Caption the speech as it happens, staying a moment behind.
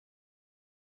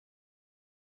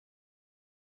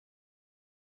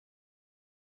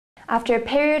After a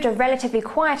period of relatively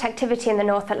quiet activity in the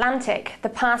North Atlantic, the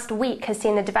past week has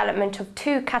seen the development of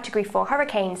 2 Category 4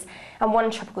 hurricanes and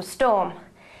 1 tropical storm.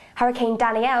 Hurricane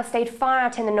Danielle stayed far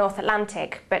out in the North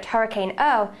Atlantic, but Hurricane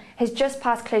Earl has just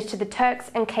passed close to the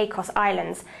Turks and Caicos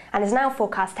Islands and is now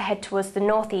forecast to head towards the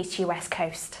northeast US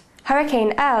coast.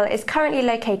 Hurricane Earl is currently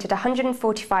located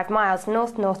 145 miles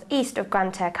north-northeast of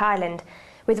Grand Turk Island,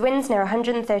 with winds near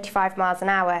 135 miles an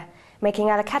hour, making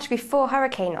Earl a Category 4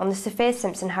 hurricane on the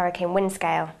Saffir-Simpson hurricane wind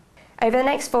scale. Over the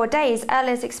next 4 days, Earl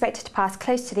is expected to pass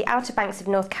close to the Outer Banks of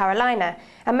North Carolina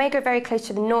and may go very close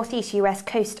to the northeast US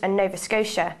coast and Nova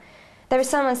Scotia. There is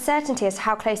some uncertainty as to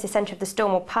how close the centre of the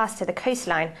storm will pass to the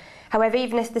coastline. However,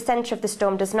 even if the centre of the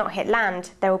storm does not hit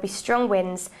land, there will be strong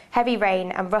winds, heavy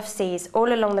rain and rough seas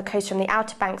all along the coast from the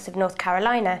Outer Banks of North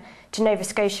Carolina to Nova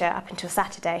Scotia up until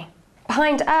Saturday.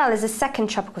 Behind Earl is a second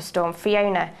tropical storm,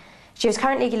 Fiona. She is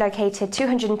currently located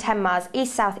 210 miles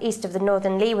east-southeast of the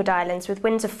northern Leeward Islands with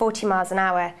winds of 40 miles an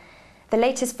hour. The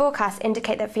latest forecasts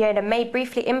indicate that Fiona may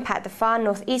briefly impact the far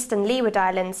northeastern Leeward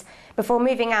Islands before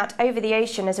moving out over the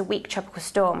ocean as a weak tropical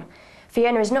storm.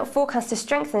 Fiona is not forecast to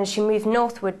strengthen as she moves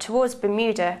northward towards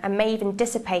Bermuda and may even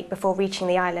dissipate before reaching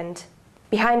the island.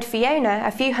 Behind Fiona,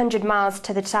 a few hundred miles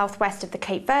to the southwest of the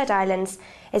Cape Verde Islands,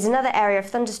 is another area of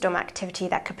thunderstorm activity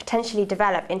that could potentially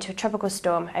develop into a tropical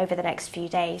storm over the next few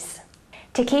days.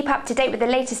 To keep up to date with the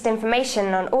latest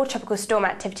information on all tropical storm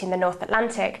activity in the North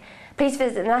Atlantic, please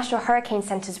visit the National Hurricane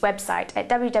Centre's website at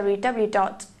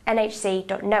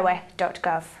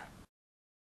www.nhc.noaa.gov.